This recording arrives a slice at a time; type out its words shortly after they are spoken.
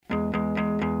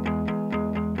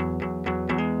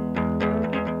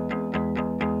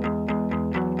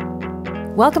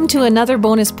Welcome to another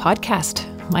bonus podcast.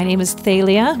 My name is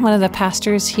Thalia, one of the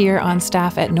pastors here on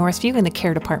staff at Northview in the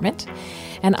care department.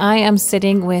 And I am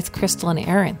sitting with Crystal and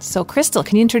Aaron. So Crystal,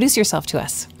 can you introduce yourself to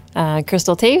us?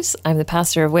 Crystal Taves. I'm the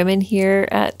pastor of women here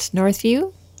at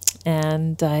Northview,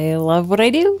 and I love what I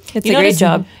do. It's a great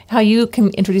job. How you can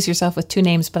introduce yourself with two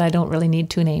names, but I don't really need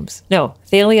two names. No,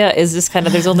 Thalia is just kind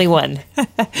of, there's only one.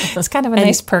 It's kind of a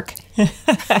nice perk.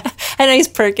 A nice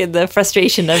perk in the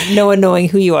frustration of no one knowing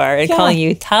who you are and calling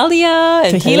you Talia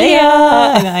and Talia.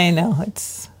 I know,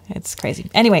 it's crazy.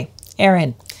 Anyway,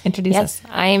 Aaron, introduce us.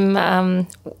 I'm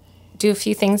do a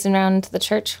few things around the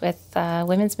church with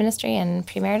women's ministry and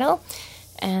premarital,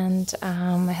 and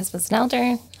my husband's an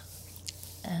elder,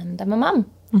 and I'm a mom.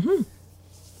 Mm-hmm.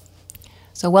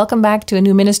 So welcome back to a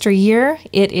new ministry year.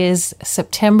 It is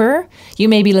September. You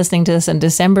may be listening to this in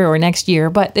December or next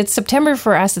year, but it's September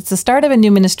for us. It's the start of a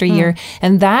new ministry year,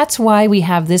 and that's why we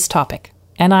have this topic.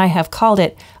 And I have called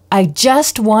it, I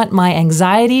just want my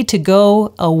anxiety to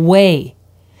go away.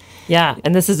 Yeah,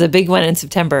 and this is a big one in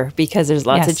September because there's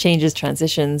lots of changes,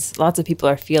 transitions. Lots of people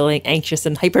are feeling anxious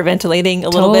and hyperventilating a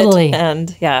little bit.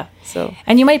 And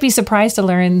And you might be surprised to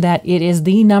learn that it is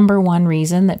the number one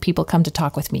reason that people come to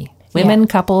talk with me. Women,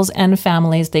 couples, and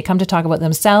families, they come to talk about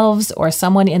themselves or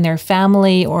someone in their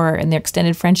family or in their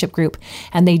extended friendship group,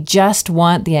 and they just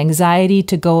want the anxiety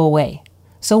to go away.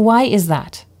 So why is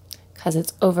that? Because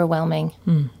it's overwhelming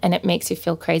and it makes you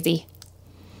feel crazy.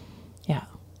 Yeah.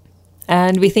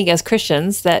 And we think as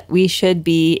Christians that we should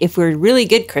be, if we're really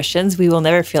good Christians, we will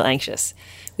never feel anxious.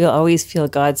 We'll always feel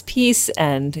God's peace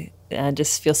and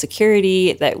just feel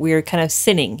security, that we're kind of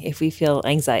sinning if we feel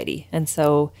anxiety. And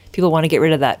so people want to get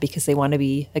rid of that because they want to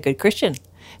be a good Christian.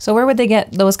 So where would they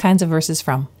get those kinds of verses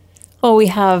from? Well, we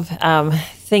have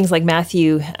things like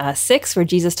Matthew 6, where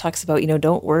Jesus talks about,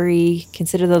 don't worry,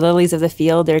 consider the lilies of the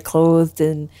field, they're clothed,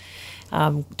 and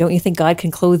don't you think God can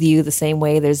clothe you the same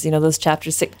way? There's, those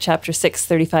chapter 6,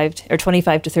 35 or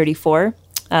 25 to 34.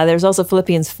 There's also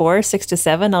Philippians 4, 6 to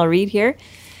 7. I'll read here.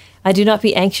 Do not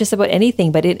be anxious about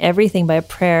anything, but in everything by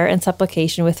prayer and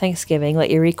supplication with thanksgiving, let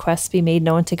your requests be made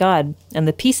known to God. And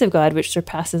the peace of God, which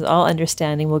surpasses all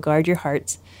understanding, will guard your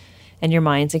hearts and your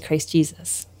minds in Christ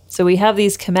Jesus. So we have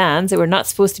these commands that we're not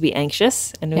supposed to be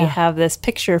anxious. And we have this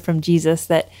picture from Jesus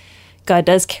that God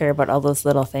does care about all those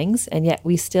little things, and yet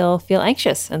we still feel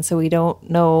anxious. And so we don't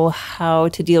know how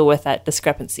to deal with that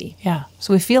discrepancy. Yeah.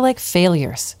 So we feel like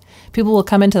failures. People will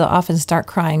come into the office and start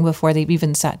crying before they've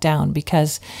even sat down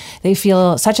because they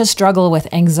feel such a struggle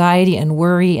with anxiety and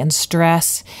worry and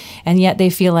stress, and yet they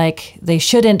feel like they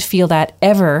shouldn't feel that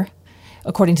ever,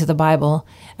 according to the Bible.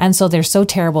 And so they're so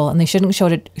terrible, and they shouldn't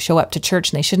show up to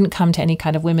church, and they shouldn't come to any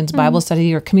kind of women's Bible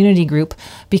study or community group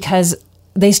because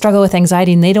they struggle with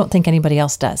anxiety and they don't think anybody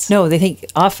else does. No, they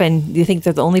think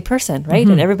they're the only person, right?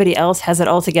 And everybody else has it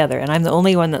all together, and I'm the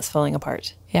only one that's falling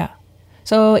apart. Yeah.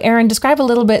 So Aaron, describe a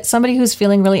little bit, somebody who's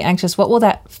feeling really anxious, what will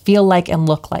that feel like and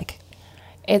look like?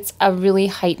 It's a really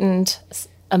heightened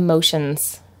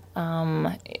emotions,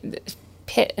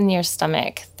 pit in your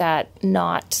stomach, that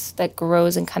knot that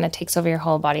grows and kind of takes over your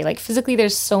whole body. Like physically,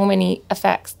 there's so many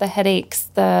effects, the headaches,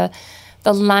 the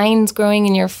lines growing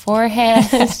in your forehead,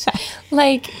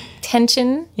 like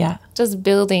tension, just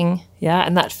building. Yeah,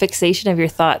 and that fixation of your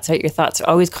thoughts, right? Your thoughts are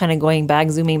always kind of going back,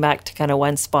 zooming back to kind of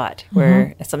one spot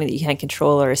where it's something that you can't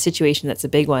control or a situation that's a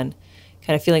big one.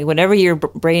 Kind of feeling whenever your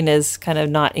brain is kind of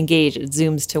not engaged, it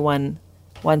zooms to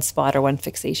one spot or one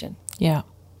fixation. Yeah.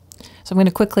 So I'm going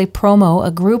to quickly promo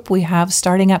a group we have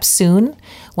starting up soon,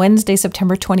 Wednesday,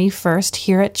 September 21st,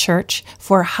 here at church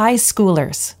for high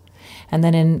schoolers. And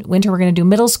then in winter, we're going to do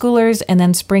middle schoolers and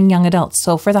then spring young adults.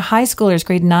 So for the high schoolers,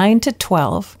 grade 9 to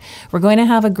 12, we're going to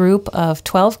have a group of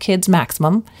 12 kids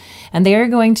maximum. And they are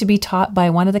going to be taught by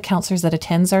one of the counselors that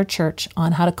attends our church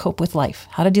on how to cope with life,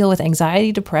 how to deal with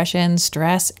anxiety, depression,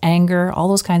 stress, anger, all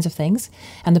those kinds of things.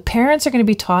 And the parents are going to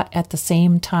be taught at the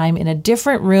same time in a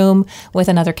different room with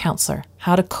another counselor,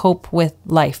 how to cope with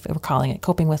life. We're calling it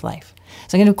coping with life.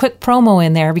 So I'm going to do a quick promo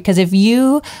in there because if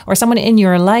you or someone in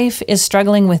your life is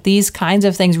struggling with these kinds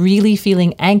of things, really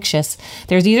feeling anxious,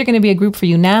 there's either going to be a group for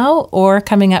you now or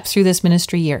coming up through this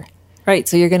ministry year. Right.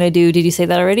 So you're going to do, did you say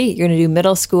that already? You're going to do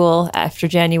middle school after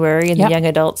January and the young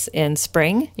adults in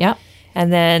spring. Yeah.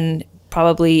 And then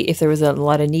probably if there was a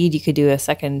lot of need, you could do a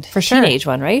second teenage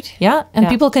one, right? Yeah. And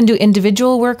people can do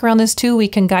individual work around this too. We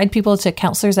can guide people to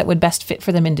counselors that would best fit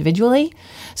for them individually.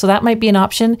 So that might be an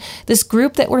option. This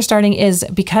group that we're starting is,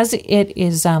 because it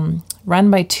is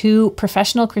run by 2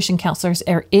 professional Christian counselors.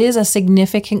 There is a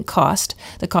significant cost.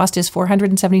 The cost is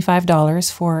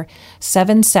 $475 for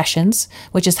 7 sessions,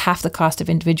 which is half the cost of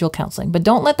individual counseling. But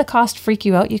don't let the cost freak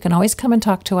you out. You can always come and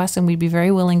talk to us, and we'd be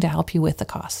very willing to help you with the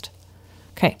cost.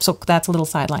 Okay, so that's a little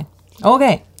sideline.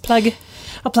 Okay,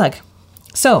 a plug.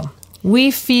 So we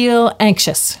feel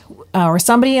anxious, or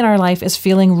somebody in our life is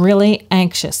feeling really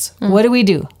anxious. What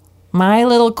do? My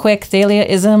little quick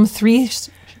Thalia-ism, 3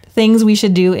 things we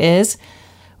should do is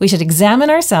we should examine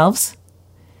ourselves,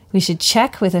 we should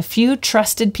check with a few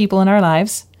trusted people in our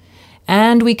lives,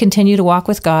 and we continue to walk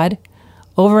with God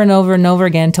over and over and over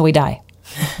again until we die.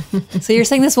 So you're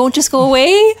saying this won't just go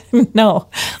away? No,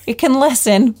 we can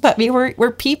lessen, but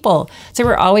we're people. So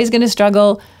we're always going to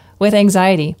struggle with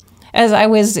anxiety. As I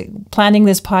was planning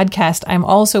this podcast, I'm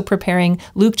also preparing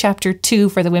Luke chapter 2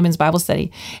 for the women's Bible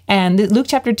study. And Luke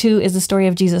chapter 2 is the story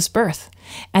of Jesus' birth.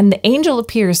 And the angel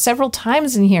appears several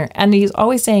times in here. And he's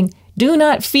always saying, do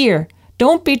not fear.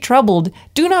 Don't be troubled.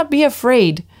 Do not be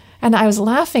afraid. And I was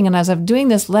laughing, and as I'm doing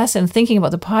this lesson, thinking about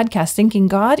the podcast, thinking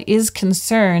God is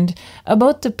concerned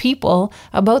about the people,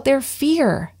 about their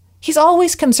fear. He's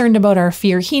always concerned about our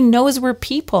fear. He knows we're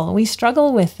people. We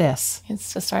struggle with this.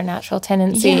 It's just our natural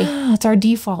tendency. Yeah, it's our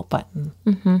default button.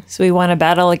 So we want to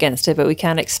battle against it, but we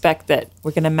can't expect that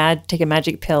we're going to take a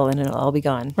magic pill and it'll all be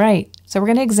gone. Right. So we're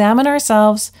going to examine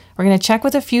ourselves. We're going to check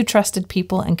with a few trusted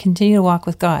people and continue to walk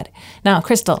with God. Now,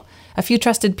 Crystal, a few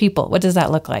trusted people, what does that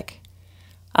look like?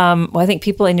 Well, I think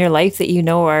people in your life that you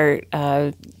know are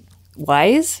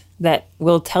wise, that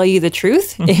will tell you the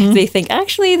truth if they think,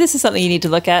 actually, this is something you need to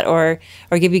look at, or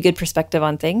give you good perspective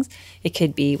on things. It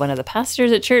could be one of the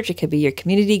pastors at church. It could be your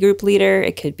community group leader.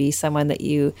 It could be someone that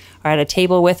you are at a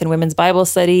table with in women's Bible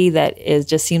study that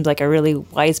just seems like a really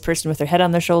wise person with their head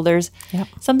on their shoulders. Yep.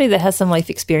 Somebody that has some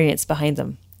life experience behind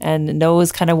them and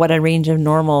knows kind of what a range of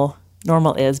normal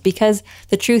is. Because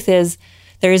the truth is,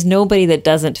 there is nobody that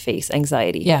doesn't face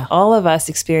anxiety. Yeah. All of us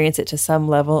experience it to some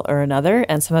level or another,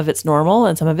 and some of it's normal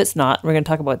and some of it's not. We're going to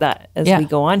talk about that as we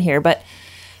go on here. But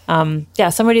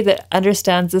somebody that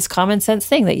understands this common sense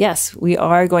thing that, yes, we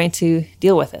are going to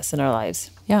deal with this in our lives.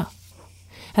 Yeah.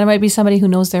 And it might be somebody who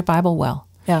knows their Bible well.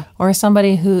 Yeah. Or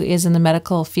somebody who is in the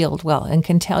medical field well and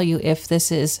can tell you if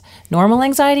this is normal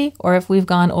anxiety or if we've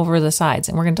gone over the sides.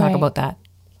 And we're going to talk about that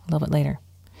a little bit later.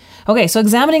 Okay, so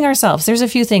examining ourselves, there's a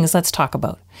few things let's talk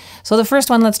about. So the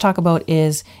first one let's talk about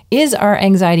is our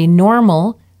anxiety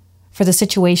normal for the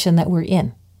situation that we're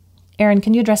in? Erin,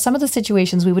 can you address some of the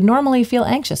situations we would normally feel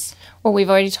anxious? Well, we've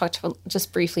already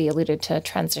just briefly alluded to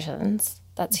transitions.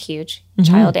 That's huge.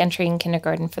 Child entering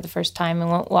kindergarten for the first time and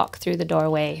won't walk through the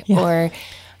doorway. Or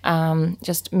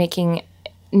just making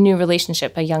new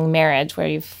relationship, a young marriage where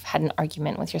you've had an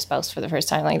argument with your spouse for the first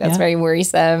time. Like, that's very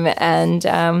worrisome. And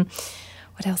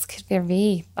what else could there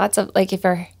be? Lots of, like, if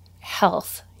our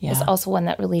health is also one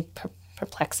that really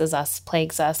perplexes us,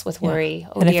 plagues us with worry.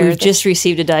 And if we've just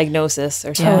received a diagnosis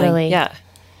or something. Totally. Yeah.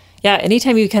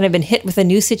 Anytime you've kind of been hit with a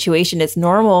new situation, it's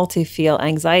normal to feel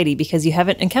anxiety because you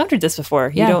haven't encountered this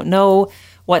before. You don't know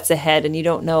what's ahead and you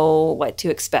don't know what to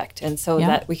expect. And so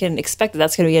that we can expect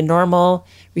that's going to be a normal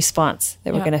response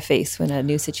that we're going to face when a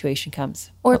new situation comes.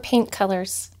 Or paint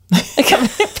colors.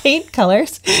 Paint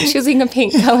colors. Choosing a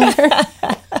paint color.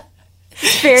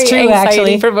 It's very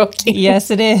actually provoking. Yes,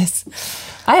 it is.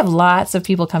 I have lots of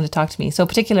people come to talk to me. So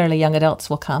particularly young adults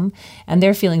will come and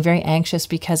they're feeling very anxious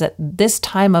because at this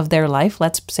time of their life,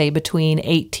 let's say between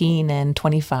 18 and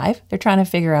 25, they're trying to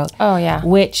figure out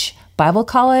which Bible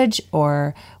college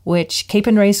or which Cape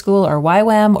and Ray school or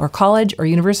YWAM or college or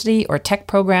university or tech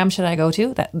program should I go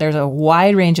to? There's a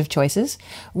wide range of choices.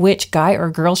 Which guy or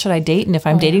girl should I date? And if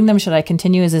I'm dating them, should I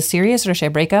continue? Is this serious or should I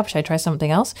break up? Should I try something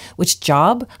else? Which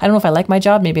job? I don't know if I like my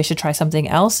job. Maybe I should try something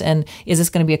else. And is this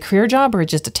going to be a career job or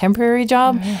just a temporary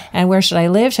job? And where should I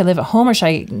live? Should I live at home or should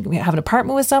I have an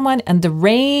apartment with someone? And the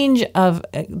range of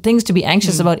things to be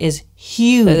anxious about is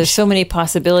huge. So there's so many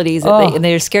possibilities that and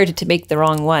they're scared to make the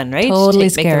wrong one, right? Totally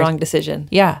scared. Make the wrong decision.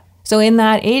 Yeah. So in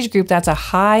that age group, that's a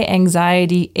high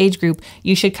anxiety age group.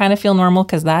 You should kind of feel normal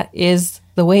because that is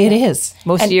the way it is.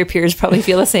 Most of your peers probably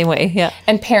feel the same way. Yeah.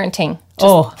 And parenting.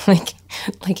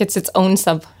 Like it's its own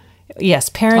sub. Yes,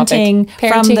 parenting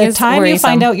from the time you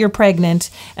find out you're pregnant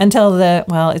until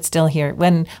it's still here.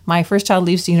 When my first child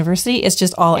leaves the university, it's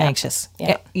just all anxious.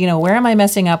 Yeah. Where am I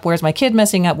messing up? Where's my kid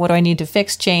messing up? What do I need to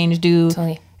fix, change, do?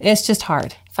 Totally. It's just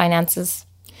hard. Finances.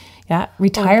 Yeah.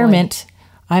 Retirement.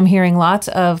 I'm hearing lots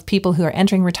of people who are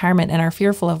entering retirement and are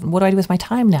fearful of, what do I do with my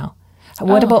time now?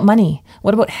 What about money?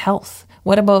 What about health?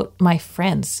 What about my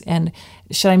friends? And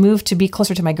should I move to be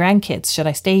closer to my grandkids? Should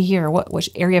I stay here? Which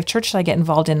area of church should I get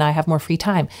involved in? I have more free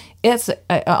time. It's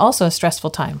also a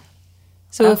stressful time.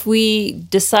 So if we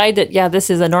decide that, yeah, this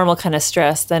is a normal kind of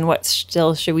stress, then what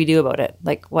still should we do about it?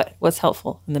 Like what's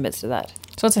helpful in the midst of that?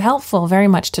 So it's helpful very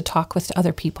much to talk with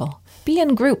other people. Be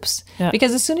in groups. Yeah.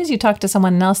 Because as soon as you talk to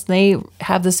someone else, they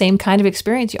have the same kind of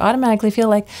experience. You automatically feel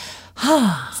like,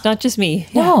 It's not just me.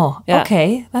 no, Yeah.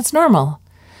 okay, that's normal.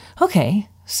 Okay,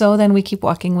 so then we keep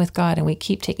walking with God and we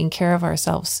keep taking care of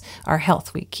ourselves, our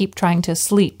health. We keep trying to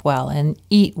sleep well and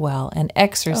eat well and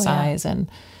exercise and,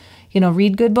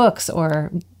 read good books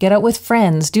or get out with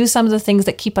friends, do some of the things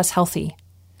that keep us healthy.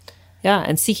 Yeah,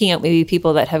 and seeking out maybe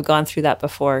people that have gone through that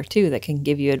before too, that can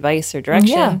give you advice or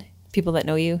direction. Yeah. People that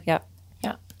know you. Yeah.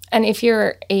 Yeah. And if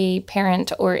you're a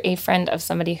parent or a friend of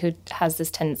somebody who has this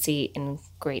tendency in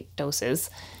great doses,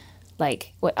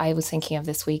 like what I was thinking of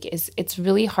this week is it's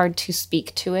really hard to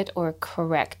speak to it or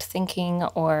correct thinking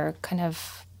or kind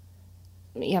of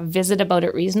visit about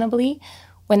it reasonably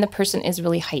when the person is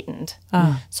really heightened.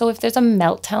 So if there's a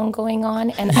meltdown going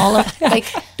on and all of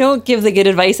Don't give the good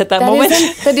advice at that moment.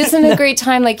 that isn't a great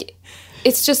time. Like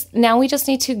it's just now we just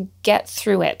need to get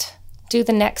through it. Do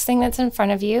the next thing that's in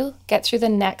front of you. Get through the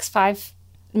next 5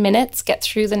 minutes. Get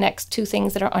through the next 2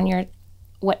 things that are on your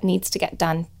what needs to get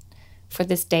done for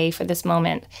this day, for this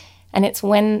moment. And it's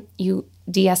when you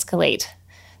de-escalate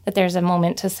that there's a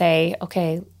moment to say,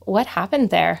 okay, what happened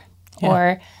there? Yeah.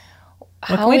 Or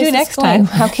What can we do next time?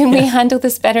 How can we handle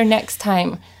this better next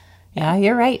time? Yeah,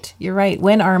 you're right. You're right.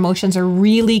 When our emotions are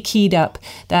really keyed up,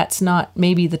 that's not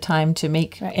maybe the time to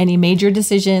make any major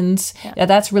decisions. Yeah,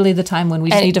 that's really the time when we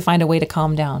just need to find a way to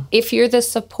calm down. If you're the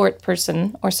support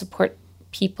person or support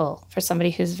people for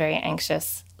somebody who's very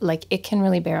anxious, like it can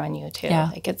really bear on you too. Yeah.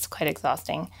 Like it's quite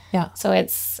exhausting. Yeah. So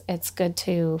it's good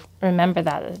to remember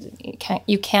that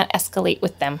you can't escalate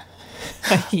with them.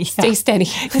 Stay steady.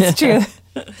 It's true.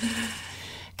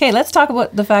 Okay, let's talk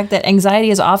about the fact that anxiety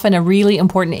is often a really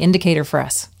important indicator for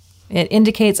us. It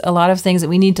indicates a lot of things that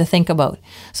we need to think about.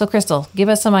 So, Crystal, give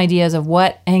us some ideas of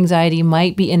what anxiety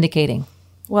might be indicating.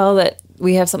 Well, that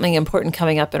we have something important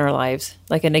coming up in our lives,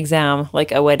 like an exam,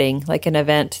 like a wedding, like an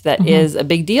event that is a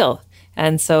big deal.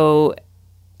 And so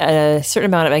a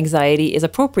certain amount of anxiety is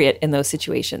appropriate in those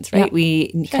situations, right? Yeah.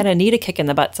 We kind of need a kick in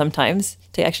the butt sometimes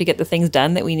to actually get the things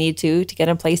done that we need to get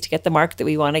in place, to get the mark that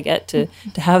we want to get, to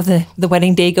have the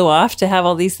wedding day go off, to have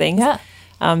all these things. Yeah.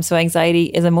 So anxiety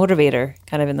is a motivator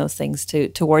kind of in those things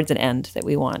towards an end that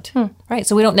we want. Right.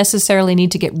 So we don't necessarily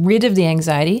need to get rid of the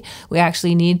anxiety. We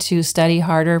actually need to study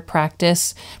harder,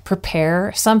 practice,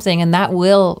 prepare something, and that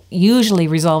will usually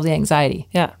resolve the anxiety.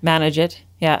 Yeah, manage it.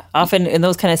 Yeah, often in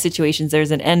those kind of situations,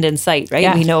 there's an end in sight, right?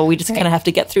 Yeah. We know we just kind of have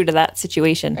to get through to that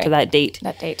situation, to that date.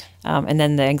 That date. And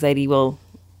then the anxiety will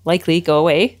likely go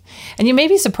away. And you may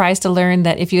be surprised to learn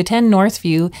that if you attend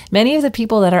Northview, many of the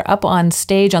people that are up on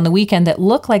stage on the weekend that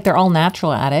look like they're all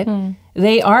natural at it,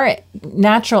 they are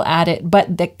natural at it,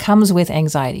 but that comes with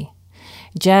anxiety.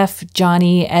 Jeff,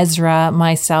 Johnny, Ezra,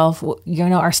 myself,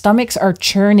 our stomachs are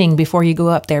churning before you go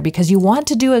up there because you want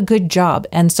to do a good job.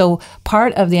 And so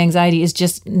part of the anxiety is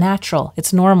just natural.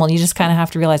 It's normal. You just kind of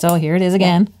have to realize, oh, here it is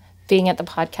again. Being at the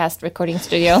podcast recording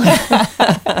studio.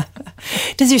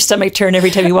 Does your stomach turn every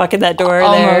time you walk in that door?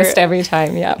 Almost every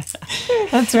time, yeah.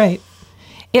 That's right.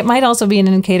 It might also be an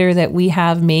indicator that we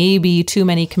have maybe too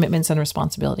many commitments and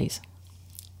responsibilities.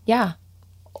 Yeah.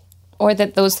 Or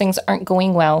that those things aren't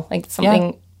going well. Like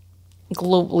something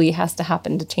globally has to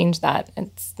happen to change that.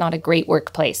 It's not a great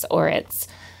workplace, or it's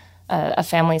a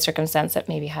family circumstance that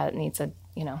maybe needs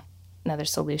another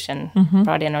solution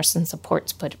brought in, or some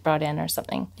supports brought in or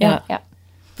something. Yeah. Yeah.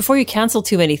 Before you cancel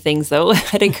too many things, though,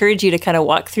 I'd encourage you to kind of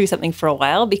walk through something for a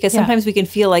while, because sometimes we can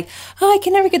feel like, oh, I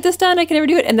can never get this done. I can never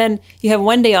do it. And then you have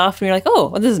one day off and you're like, oh,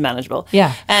 well, this is manageable.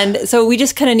 Yeah. And so we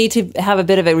just kind of need to have a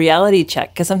bit of a reality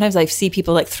check, because sometimes I see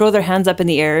people like throw their hands up in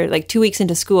the air like 2 weeks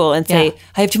into school and say,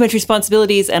 I have too much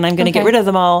responsibilities and I'm going to get rid of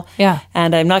them all. Yeah.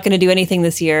 And I'm not going to do anything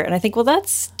this year. And I think, well,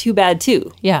 that's too bad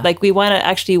too. Yeah. Like we want to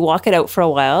actually walk it out for a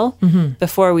while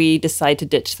before we decide to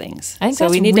ditch things. I think so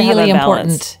that's we need really to have a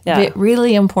important. balance.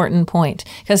 Really important point.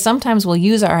 Because sometimes we'll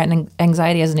use our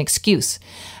anxiety as an excuse.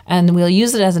 And we'll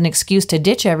use it as an excuse to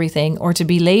ditch everything or to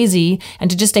be lazy and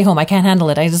to just stay home. I can't handle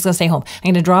it. I'm just going to stay home.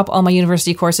 I'm going to drop all my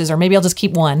university courses, or maybe I'll just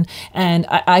keep one. And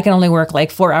I can only work like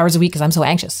 4 hours a week because I'm so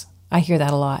anxious. I hear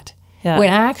that a lot. Yeah. When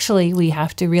actually we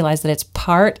have to realize that it's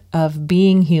part of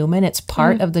being human. It's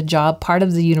part of the job, part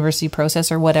of the university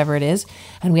process, or whatever it is.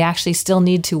 And we actually still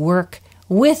need to work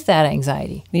with that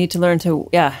anxiety. We need to learn to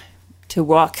to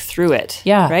walk through it.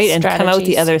 Yeah. Right. And come out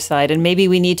the Strategies. other side. And maybe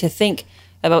we need to think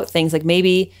about things like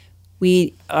maybe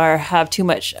we have too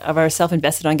much of ourself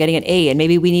invested on getting an A, and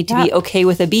maybe we need to be Yeah. okay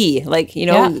with a B. Like,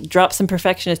 Yeah. drop some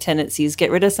perfectionist tendencies, get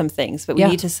rid of some things. But we Yeah.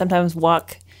 need to sometimes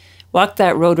walk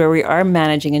that road where we are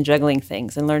managing and juggling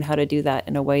things and learn how to do that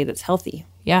in a way that's healthy.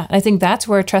 Yeah, I think that's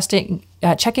where checking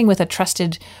with a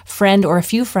trusted friend or a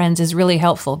few friends is really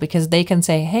helpful, because they can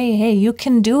say, hey, you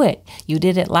can do it. You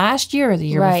did it last year or the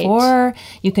year Right. before.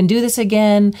 You can do this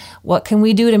again. What can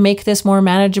we do to make this more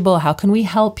manageable? How can we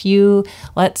help you?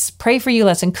 Let's pray for you.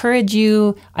 Let's encourage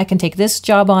you. I can take this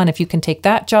job on if you can take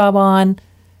that job on.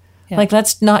 Like,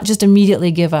 let's not just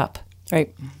immediately give up.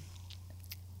 Right.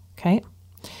 Okay.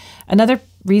 Another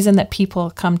reason that people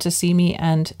come to see me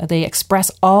and they express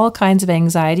all kinds of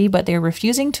anxiety, but they're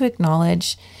refusing to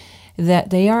acknowledge that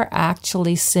they are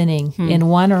actually sinning in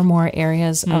one or more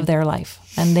areas of their life.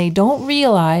 And they don't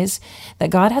realize that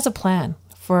God has a plan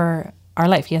for our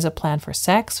life. He has a plan for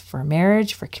sex, for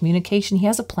marriage, for communication. He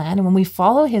has a plan. And when we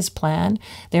follow his plan,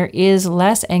 there is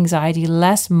less anxiety,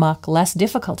 less muck, less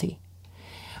difficulty.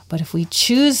 But if we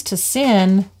choose to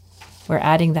sin, we're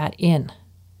adding that in.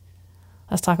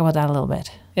 Let's talk about that a little bit.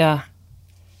 Yeah.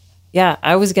 Yeah,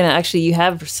 I was going to actually, you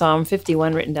have Psalm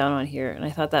 51 written down on here, and I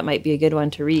thought that might be a good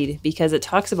one to read because it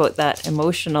talks about that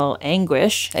emotional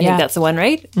anguish. I think that's the one,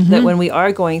 right? That when we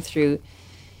are going through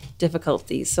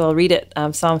difficulties. So I'll read it,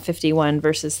 Psalm 51,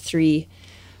 verses 3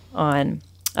 on.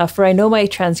 For I know my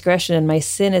transgression and my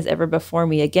sin is ever before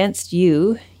me. Against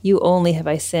you, you only have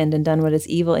I sinned and done what is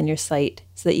evil in your sight,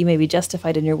 so that you may be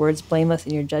justified in your words, blameless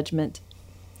in your judgment.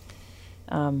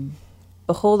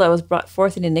 Behold, I was brought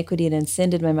forth in iniquity, and in sin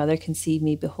did my mother conceive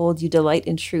me. Behold, you delight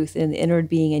in truth in the inward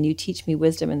being, and you teach me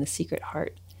wisdom in the secret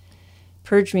heart.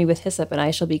 Purge me with hyssop, and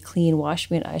I shall be clean.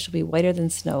 Wash me, and I shall be whiter than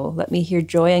snow. Let me hear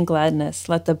joy and gladness.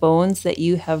 Let the bones that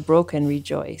you have broken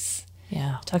rejoice.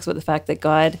 Yeah. It talks about the fact that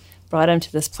God brought him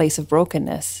to this place of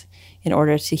brokenness in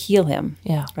order to heal him.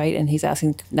 Yeah. Right? And he's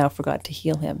asking now for God to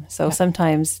heal him. So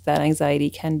sometimes that anxiety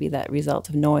can be that result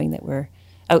of knowing that we're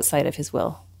outside of his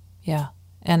will. Yeah.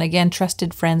 And again,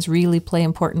 trusted friends really play an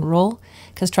important role,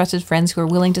 because trusted friends who are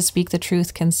willing to speak the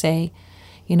truth can say,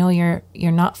 you're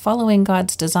not following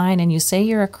God's design, and you say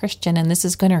you're a Christian, and this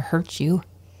is going to hurt you.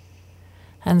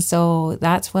 And so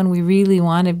that's when we really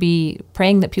want to be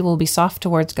praying that people will be soft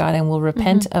towards God and will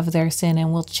repent of their sin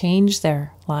and will change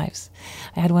their lives.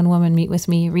 I had one woman meet with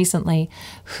me recently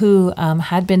who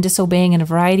had been disobeying in a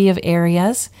variety of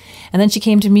areas. And then she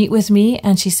came to meet with me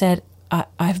and she said,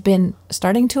 I've been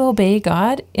starting to obey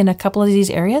God in a couple of these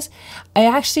areas. I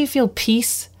actually feel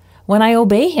peace when I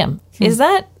obey him. Is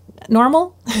that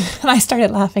normal? And I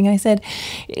started laughing. I said,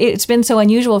 it's been so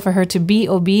unusual for her to be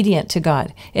obedient to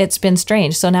God. It's been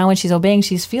strange. So now when she's obeying,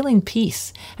 she's feeling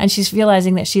peace, and she's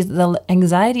realizing that the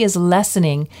anxiety is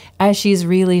lessening as she's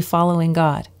really following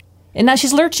God. And now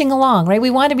she's lurching along, right? We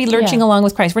want to be lurching along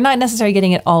with Christ. We're not necessarily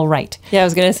getting it all right. Yeah, I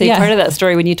was going to say part of that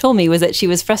story when you told me was that she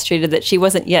was frustrated that she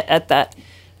wasn't yet at that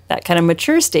kind of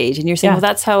mature stage. And you're saying, well,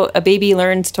 that's how a baby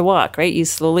learns to walk, right? You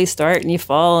slowly start and you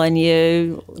fall and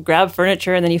you grab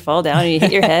furniture and then you fall down and you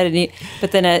hit your head.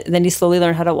 But then you slowly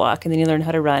learn how to walk, and then you learn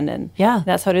how to run. And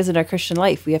that's how it is in our Christian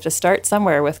life. We have to start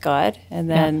somewhere with God and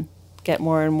then get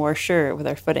more and more sure with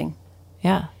our footing.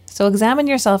 Yeah. So examine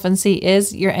yourself and see,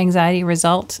 is your anxiety a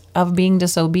result of being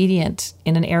disobedient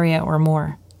in an area or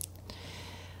more?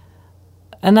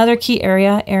 Another key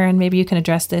area, Erin, maybe you can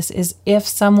address this, is if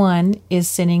someone is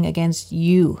sinning against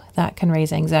you, that can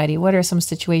raise anxiety. What are some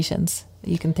situations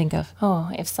that you can think of? Oh,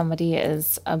 if somebody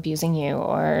is abusing you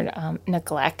or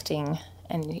neglecting,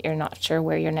 and you're not sure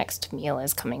where your next meal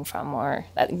is coming from, or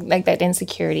that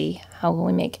insecurity, how will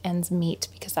we make ends meet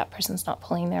because that person's not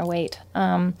pulling their weight?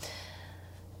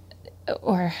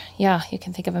 You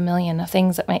can think of a million of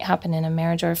things that might happen in a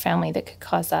marriage or a family that could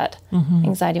cause that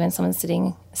anxiety when someone's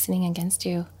sinning against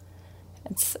you.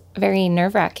 It's very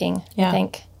nerve-wracking, I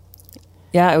think.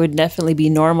 Yeah, it would definitely be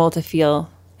normal to feel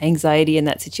anxiety in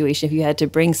that situation if you had to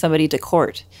bring somebody to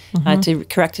court to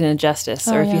correct an injustice,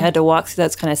 or if you had to walk through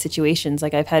those kind of situations.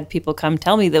 Like, I've had people come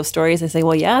tell me those stories. I say,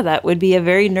 well, yeah, that would be a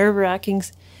very nerve-wracking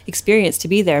experience to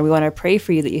be there. And we want to pray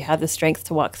for you that you have the strength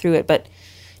to walk through it. But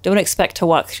don't expect to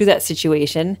walk through that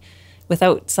situation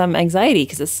without some anxiety,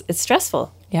 because it's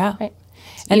stressful. Yeah. Right.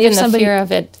 And even if the fear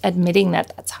of it, admitting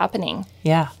that that's happening.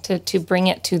 Yeah. To bring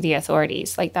it to the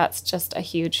authorities. Like, that's just a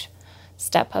huge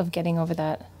step of getting over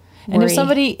that worry. And if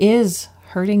somebody is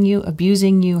hurting you,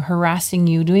 abusing you, harassing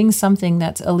you, doing something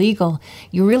that's illegal,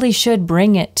 you really should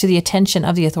bring it to the attention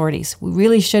of the authorities.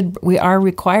 We are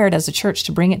required as a church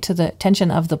to bring it to the attention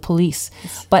of the police.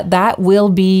 But that will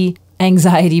be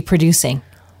anxiety producing.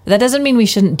 That doesn't mean we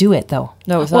shouldn't do it, though.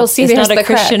 No, it's Well, not, see, it's there's not a the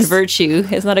Christian crux. virtue.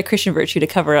 It's not a Christian virtue to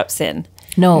cover up sin.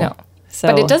 No. So,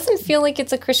 But it doesn't feel like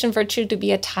it's a Christian virtue to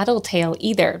be a tattletale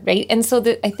either, right? And so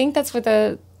I think that's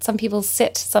where some people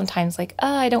sit sometimes, like,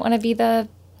 I don't want to be the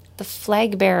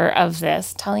flag bearer of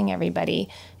this, telling everybody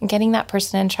and getting that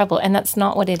person in trouble. And that's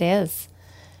not what it is.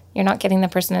 You're not getting the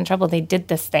person in trouble. They did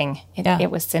this thing. It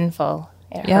was sinful.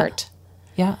 It hurt.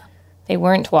 Yeah. They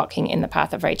weren't walking in the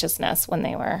path of righteousness when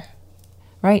they were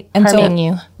Right. And harming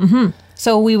you.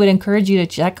 So we would encourage you to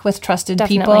check with trusted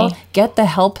people, Definitely. get the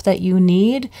help that you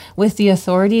need with the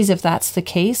authorities if that's the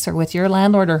case, or with your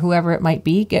landlord or whoever it might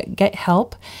be. Get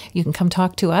help. You can come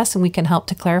talk to us and we can help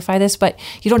to clarify this, but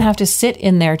you don't have to sit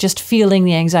in there just feeling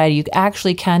the anxiety. You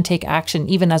actually can take action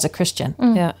even as a Christian.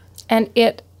 yeah. And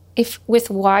if with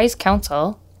wise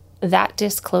counsel, that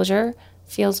disclosure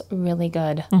feels really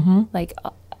good. Like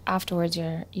afterwards,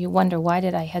 you wonder, why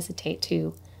did I hesitate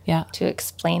to Yeah.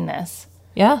 explain this?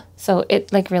 Yeah. So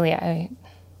really, I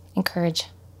encourage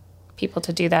people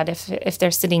to do that if they're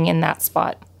sitting in that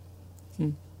spot.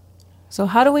 So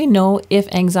how do we know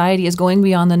if anxiety is going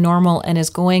beyond the normal and is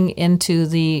going into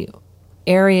the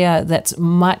area that's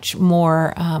much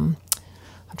more, I'm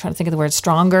trying to think of the word,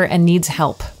 stronger and needs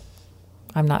help?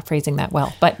 I'm not phrasing that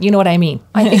well, but you know what I mean.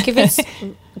 I think if it's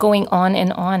going on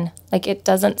and on, like it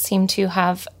doesn't seem to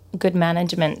have good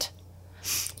management,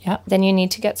 Yeah. then you need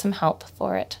to get some help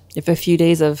for it. If a few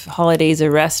days of holidays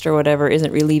or rest or whatever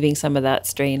isn't relieving some of that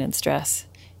strain and stress,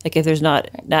 like if there's not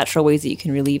natural ways that you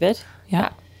can relieve it. Yeah.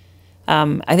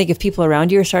 I think if people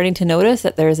around you are starting to notice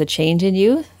that there is a change in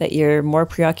you, that you're more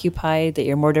preoccupied, that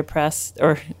you're more depressed,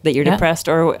 or that you're Yeah. depressed,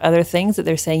 or other things, that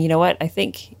they're saying, you know what, I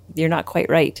think you're not quite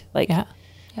right. Like, Yeah.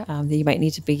 that you might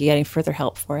need to be getting further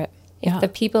help for it. Yeah. The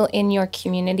people in your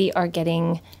community are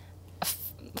getting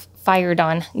fired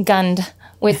on, gunned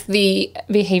with the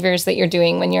behaviors that you're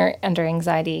doing when you're under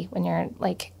anxiety, when you're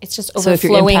like, it's just So if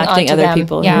you're overflowing impacting onto other them.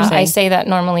 people, you're Yeah, I saying. say that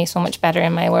normally so much better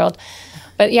in my world.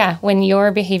 But yeah, when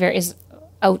your behavior is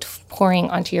outpouring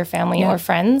onto your family Yeah. or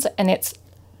friends and it's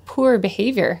poor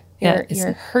behavior, Yeah,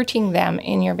 you're hurting them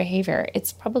in your behavior.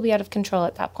 It's probably out of control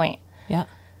at that point. Yeah.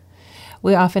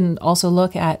 We often also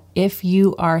look at if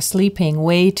you are sleeping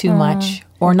way too much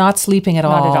or not sleeping at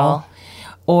all. Not at all.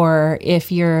 Or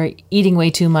if you're eating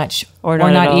way too much Or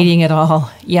not at all. eating at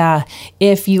all. Yeah.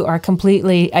 If you are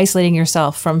completely isolating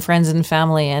yourself from friends and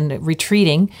family and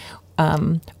retreating,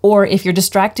 or if you're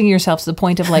distracting yourself to the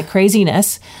point of like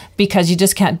craziness because you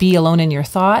just can't be alone in your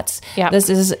thoughts. Yeah. This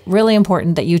is really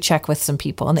important that you check with some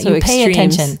people and that So you pay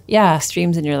extremes. attention. Yeah.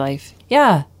 Extremes in your life.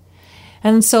 Yeah.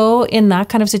 And so in that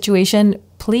kind of situation,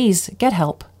 please get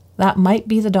help. That might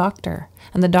be the doctor.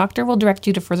 And the doctor will direct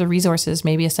you to further resources,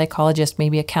 maybe a psychologist,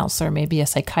 maybe a counselor, maybe a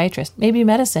psychiatrist, maybe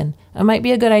medicine. It might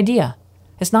be a good idea.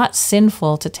 It's not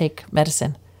sinful to take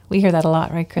medicine. We hear that a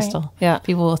lot, right, Crystal? Yeah.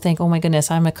 People will think, oh my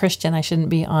goodness, I'm a Christian. I shouldn't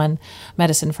be on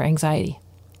medicine for anxiety.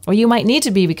 Or you might need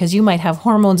to be because you might have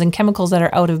hormones and chemicals that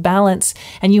are out of balance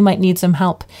and you might need some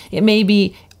help. It may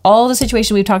be all the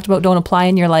situations we've talked about don't apply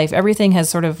in your life. Everything has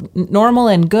sort of normal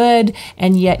and good,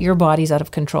 and yet your body's out of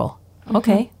control.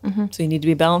 Okay. So you need to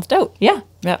be balanced out. Yeah.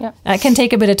 Yeah. That can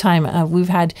take a bit of time. we've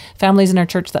had families in our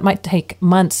church that might take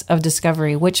months of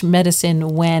discovery, which medicine,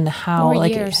 when, how. Or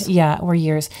years. Yeah, or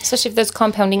years. Especially if there's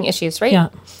compounding issues, right? Yeah.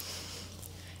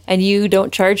 And you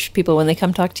don't charge people when they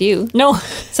come talk to you. No.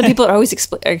 Some people are always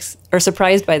are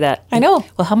surprised by that. I know.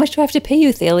 Well, how much do I have to pay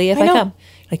you, Thalia, if I I know. come?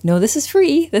 Like, no, this is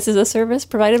free. This is a service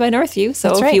provided by Northview. So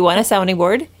That's if right. you want a sounding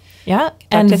board, Yeah.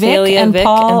 And to Vic Thalia, and Vic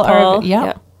Paul, and Paul. are,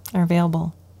 yeah, are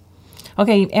available.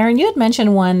 Okay, Erin, you had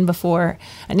mentioned one before,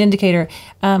 an indicator.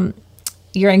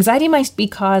 Your anxiety might be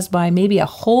caused by maybe a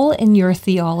hole in your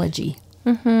theology.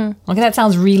 Mm-hmm. Okay, that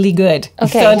sounds really good.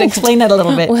 Okay. So to explain that a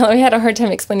little bit. Well, I had a hard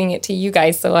time explaining it to you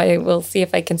guys, so I will see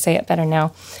if I can say it better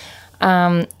now.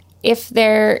 If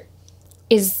there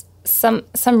is some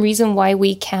reason why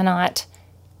we cannot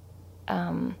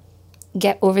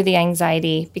get over the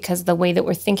anxiety because the way that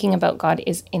we're thinking about God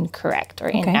is incorrect or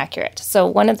inaccurate. So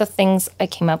one of the things I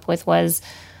came up with was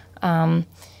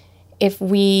if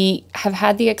we have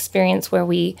had the experience where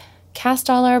we cast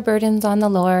all our burdens on the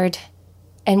Lord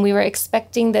and we were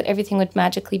expecting that everything would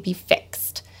magically be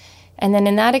fixed. And then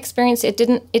in that experience, it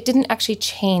didn't actually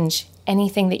change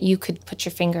anything that you could put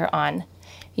your finger on.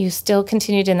 You still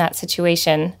continued in that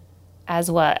situation as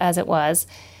it was.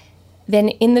 Then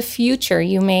in the future,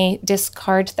 you may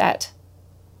discard that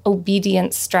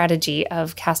obedience strategy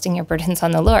of casting your burdens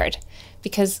on the Lord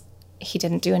because he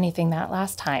didn't do anything that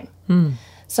last time.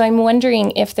 So I'm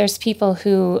wondering if there's people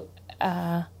who,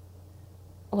 I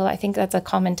think that's a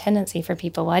common tendency for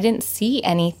people. Well, I didn't see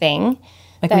anything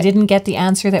Like we didn't get the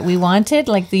answer that we wanted?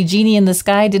 Like the genie in the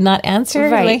sky did not answer?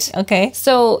 Right. Like, okay.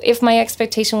 So if my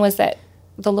expectation was that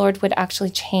the Lord would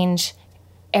actually change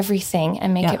everything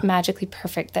and make it magically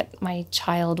perfect, that my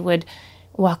child would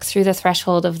walk through the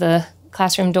threshold of the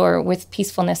classroom door with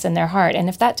peacefulness in their heart. And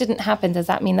if that didn't happen, does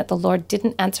that mean that the Lord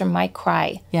didn't answer my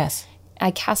cry? Yes.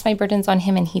 I cast my burdens on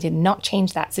him and he did not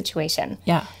change that situation.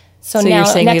 Yeah. So you're now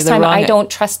saying next we have time the wrong- I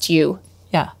don't trust you.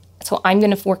 Yeah. So I'm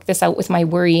going to work this out with my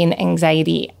worry and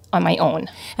anxiety on my own.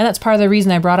 And that's part of the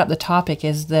reason I brought up the topic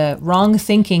is the wrong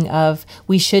thinking of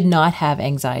we should not have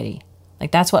anxiety.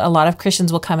 Like that's what a lot of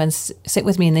Christians will come and sit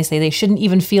with me and they say they shouldn't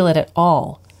even feel it at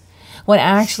all. When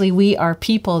actually we are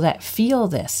people that feel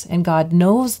this and God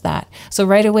knows that. So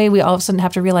right away we all of a sudden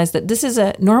have to realize that this is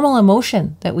a normal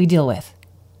emotion that we deal with.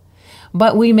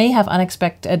 But we may have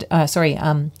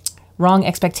wrong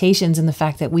expectations in the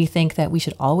fact that we think that we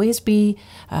should always be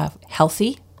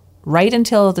healthy right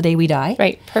until the day we die.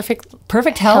 Right.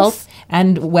 Perfect health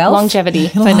and wealth. Longevity.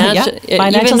 Financial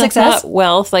Financial even success. not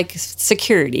wealth, like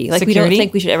security. Like we don't Security.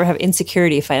 think we should ever have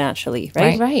insecurity financially,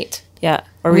 right? Right. Yeah.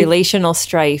 Or relational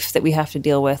strife that we have to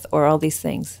deal with, or all these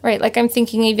things. Right. Like I'm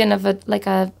thinking even of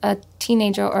a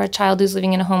teenager or a child who's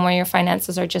living in a home where your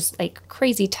finances are just like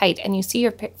crazy tight and you see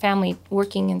your family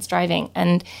working and striving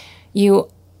and you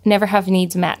never have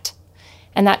needs met.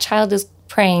 And that child is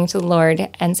praying to the Lord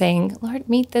and saying, Lord,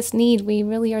 meet this need. We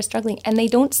really are struggling. And they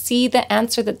don't see the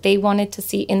answer that they wanted to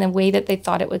see in the way that they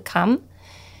thought it would come.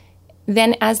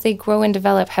 Then as they grow and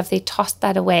develop, have they tossed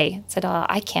that away and said, oh,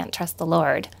 I can't trust the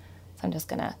Lord. So I'm just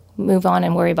going to move on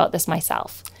and worry about this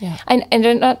myself. Yeah. And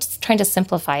I'm not trying to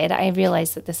simplify it. I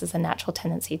realize that this is a natural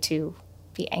tendency to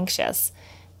be anxious.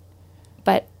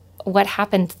 But what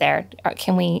happened there?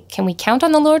 Can we count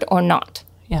on the Lord or not?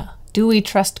 Yeah. Do we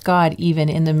trust God even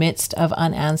in the midst of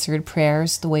unanswered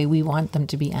prayers the way we want them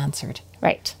to be answered?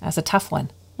 Right. That's a tough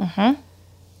one. Mm-hmm.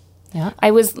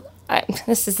 Yeah.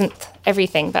 This isn't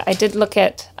everything, but I did look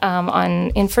at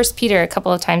in 1 Peter a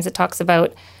couple of times it talks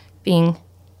about being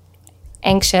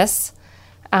anxious,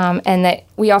 and that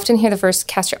we often hear the verse,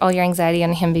 cast all your anxiety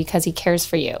on him because he cares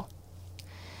for you.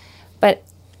 But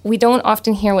we don't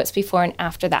often hear what's before and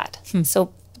after that.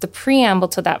 So the preamble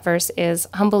to that verse is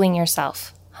humbling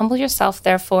yourself. Humble yourself,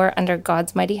 therefore, under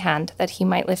God's mighty hand, that he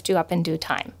might lift you up in due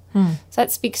time. So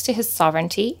that speaks to his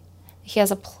sovereignty. He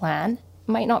has a plan.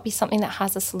 It might not be something that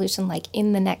has a solution like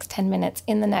in the next 10 minutes,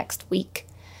 in the next week.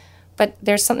 But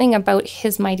there's something about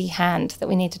his mighty hand that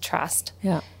we need to trust.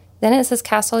 Yeah. Then it says,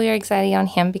 cast all your anxiety on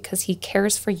him because he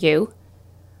cares for you.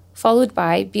 Followed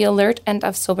by, be alert and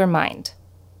of sober mind.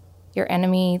 Your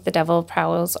enemy, the devil,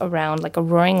 prowls around like a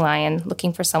roaring lion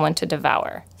looking for someone to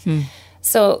devour.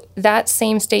 So that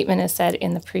same statement is said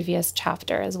in the previous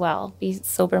chapter as well. Be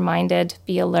sober-minded,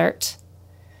 be alert.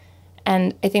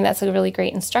 And I think that's a really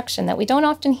great instruction that we don't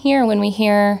often hear when we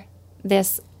hear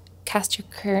this, cast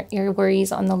your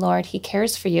worries on the Lord. He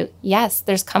cares for you. Yes,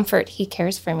 there's comfort. He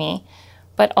cares for me.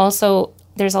 But also,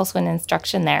 there's also an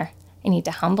instruction there. I need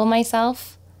to humble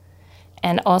myself.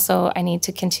 And also, I need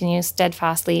to continue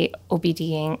steadfastly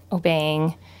obeying,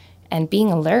 and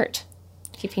being alert.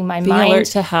 Keeping my Being mind alert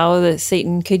to how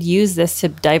Satan could use this to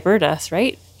divert us,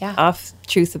 right? Yeah. Off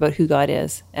truth about who God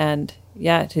is. And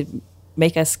to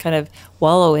make us kind of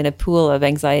wallow in a pool of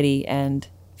anxiety and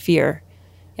fear.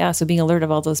 Yeah, so being alert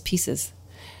of all those pieces.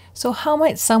 So how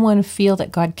might someone feel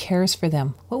that God cares for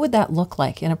them? What would that look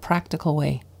like in a practical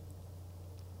way?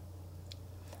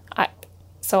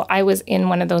 So I was in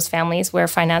one of those families where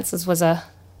finances was a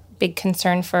big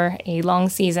concern for a long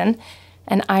season.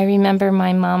 And I remember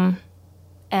my mom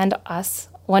and us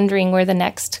wondering where the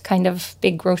next kind of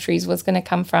big groceries was going to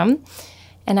come from.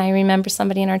 And I remember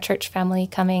somebody in our church family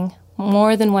coming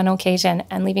more than one occasion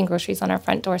and leaving groceries on our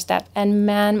front doorstep. And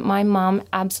man, my mom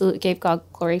absolutely gave God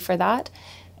glory for that.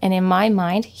 And in my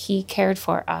mind, he cared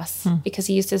for us because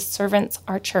he used his servants,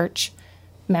 our church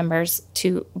members,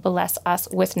 to bless us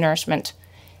with nourishment.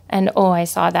 And I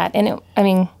saw that.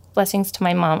 And blessings to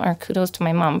my mom, or kudos to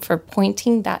my mom for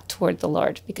pointing that toward the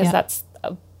Lord, because that's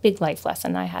a big life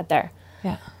lesson I had there.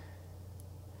 Yeah.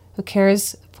 Who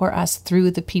cares for us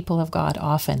through the people of God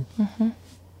often.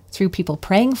 Through people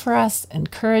praying for us,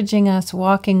 encouraging us,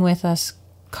 walking with us,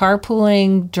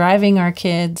 carpooling, driving our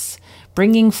kids,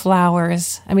 bringing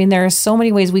flowers. There are so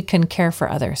many ways we can care for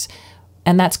others.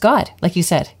 And that's God, like you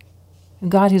said.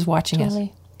 God who's watching us.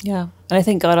 Yeah. And I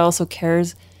think God also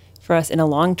cares for us in a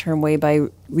long-term way by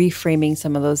reframing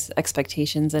some of those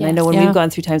expectations. And I know when we've gone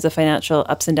through times of financial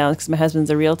ups and downs, because my husband's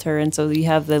a realtor, and so we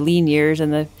have the lean years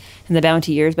and the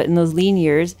bounty years. But in those lean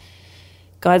years,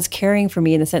 God's caring for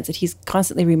me in the sense that he's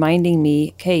constantly reminding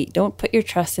me, okay, don't put your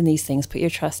trust in these things, put your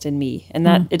trust in me. And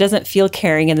that it doesn't feel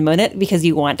caring in the moment because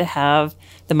you want to have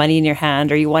the money in your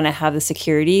hand or you want to have the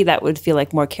security. That would feel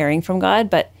like more caring from God.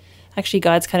 But actually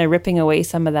God's kind of ripping away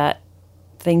some of that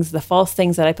things, the false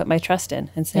things that I put my trust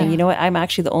in, and saying, you know what, I'm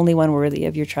actually the only one worthy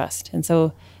of your trust. And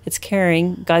so it's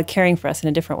God caring for us in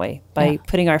a different way by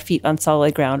putting our feet on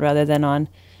solid ground rather than on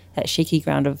that shaky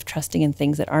ground of trusting in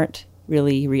things that aren't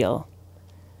really real.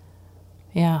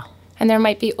 Yeah. And there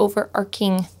might be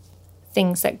overarching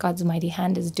things that God's mighty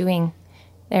hand is doing.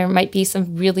 There might be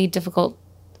some really difficult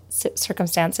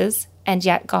circumstances, and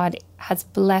yet God has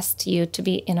blessed you to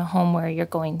be in a home where you're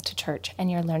going to church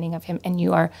and you're learning of him and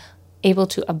you are able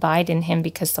to abide in him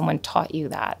because someone taught you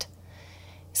that.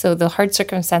 So the hard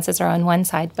circumstances are on one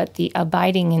side, but the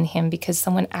abiding in him because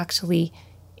someone actually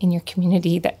in your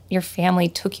community, that your family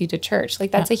took you to church,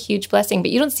 like that's a huge blessing,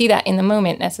 but you don't see that in the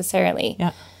moment necessarily.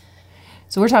 Yeah.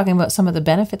 So we're talking about some of the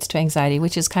benefits to anxiety,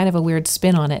 which is kind of a weird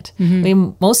spin on it. We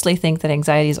mostly think that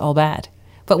anxiety is all bad.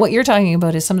 But what you're talking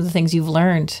about is some of the things you've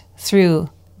learned through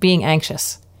being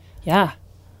anxious. Yeah.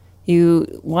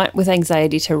 You want with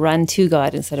anxiety to run to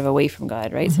God instead of away from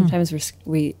God, right? Sometimes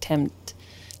we tempt,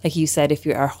 like you said, if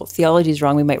our whole theology is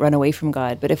wrong, we might run away from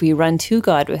God. But if we run to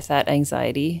God with that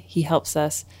anxiety, he helps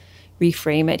us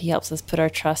reframe it. He helps us put our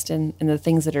trust in the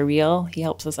things that are real. He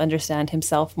helps us understand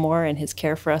himself more and his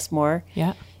care for us more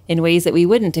in ways that we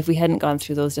wouldn't if we hadn't gone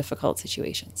through those difficult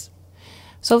situations.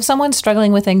 So if someone's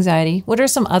struggling with anxiety, what are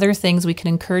some other things we can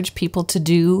encourage people to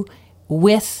do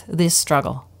with this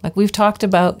struggle? Like we've talked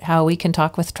about how we can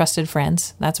talk with trusted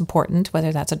friends. That's important,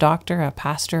 whether that's a doctor, a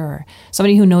pastor, or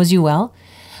somebody who knows you well.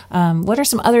 What are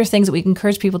some other things that we can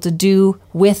encourage people to do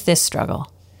with this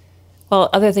struggle? Well,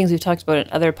 other things we've talked about in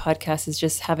other podcasts is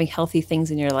just having healthy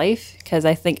things in your life. Because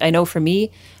I know for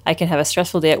me, I can have a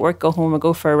stressful day at work, go home and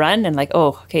go for a run and like,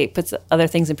 oh, okay, it puts other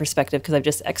things in perspective because I've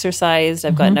just exercised,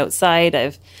 I've gotten outside,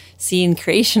 I've seen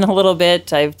creation a little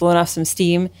bit, I've blown off some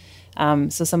steam. So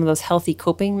some of those healthy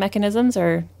coping mechanisms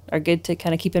are good to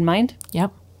kind of keep in mind.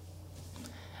 Yep.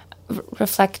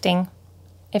 Reflecting.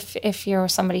 If you're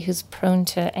somebody who's prone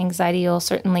to anxiety, you'll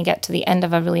certainly get to the end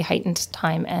of a really heightened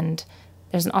time, and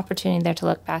there's an opportunity there to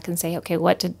look back and say, okay,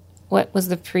 what was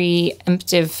the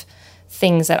preemptive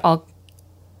things that all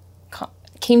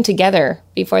came together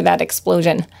before that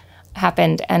explosion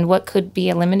happened, and what could be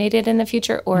eliminated in the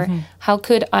future, or how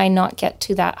could I not get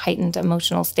to that heightened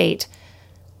emotional state?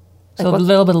 Like so a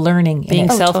little bit of learning. Being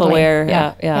self-aware.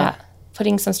 Totally. Yeah.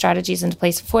 Putting some strategies into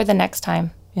place for the next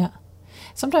time. Yeah.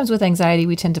 Sometimes with anxiety,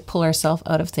 we tend to pull ourselves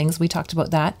out of things. We talked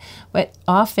about that. But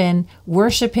often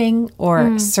worshiping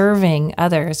or serving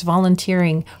others,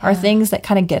 volunteering, are things that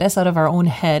kind of get us out of our own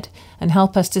head and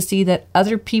help us to see that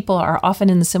other people are often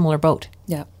in the similar boat.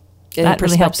 Yeah. That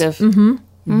really helps.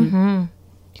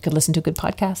 You could listen to a good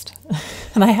podcast.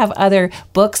 And I have other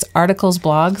books, articles,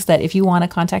 blogs that if you want to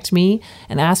contact me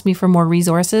and ask me for more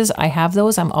resources, I have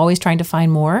those. I'm always trying to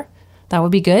find more. That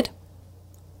would be good.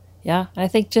 Yeah. I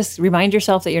think just remind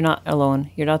yourself that you're not alone.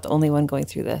 You're not the only one going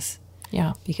through this.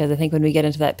 Yeah. Because I think when we get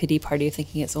into that pity party of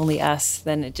thinking it's only us,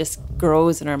 then it just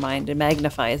grows in our mind and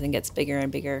magnifies and gets bigger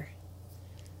and bigger.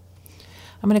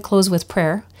 I'm going to close with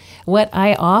prayer. What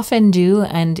I often do,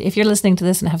 and if you're listening to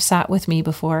this and have sat with me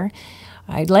before,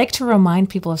 I'd like to remind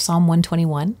people of Psalm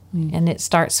 121, and it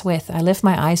starts with, I lift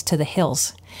my eyes to the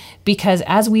hills. Because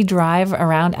as we drive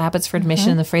around Abbotsford Mission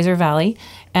in the Fraser Valley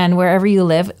and wherever you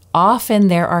live, often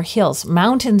there are hills,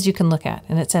 mountains you can look at.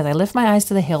 And it says, I lift my eyes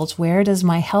to the hills. Where does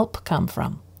my help come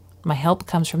from? My help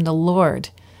comes from the Lord,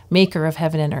 maker of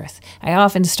heaven and earth. I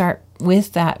often start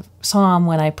with that psalm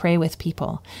when I pray with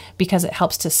people because it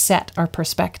helps to set our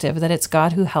perspective that it's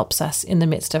God who helps us in the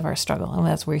midst of our struggle. And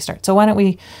that's where we start. So why don't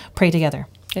we pray together?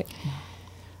 Okay.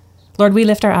 Lord, we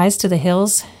lift our eyes to the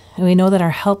hills and we know that our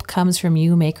help comes from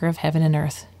you, maker of heaven and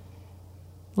earth.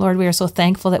 Lord, we are so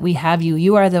thankful that we have you.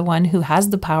 You are the one who has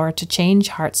the power to change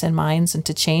hearts and minds and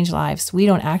to change lives. We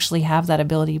don't actually have that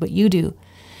ability, but you do.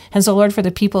 And so, Lord, for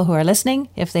the people who are listening,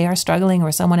 if they are struggling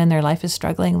or someone in their life is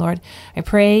struggling, Lord, I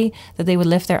pray that they would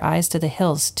lift their eyes to the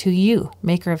hills, to you,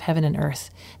 maker of heaven and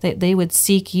earth, that they would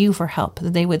seek you for help,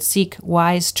 that they would seek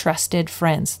wise, trusted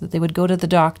friends, that they would go to the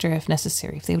doctor if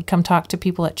necessary, if they would come talk to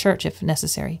people at church if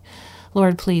necessary.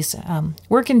 Lord, please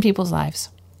work in people's lives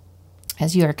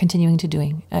as you are continue to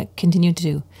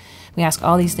do. We ask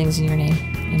all these things in your name.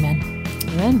 Amen.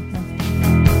 Amen.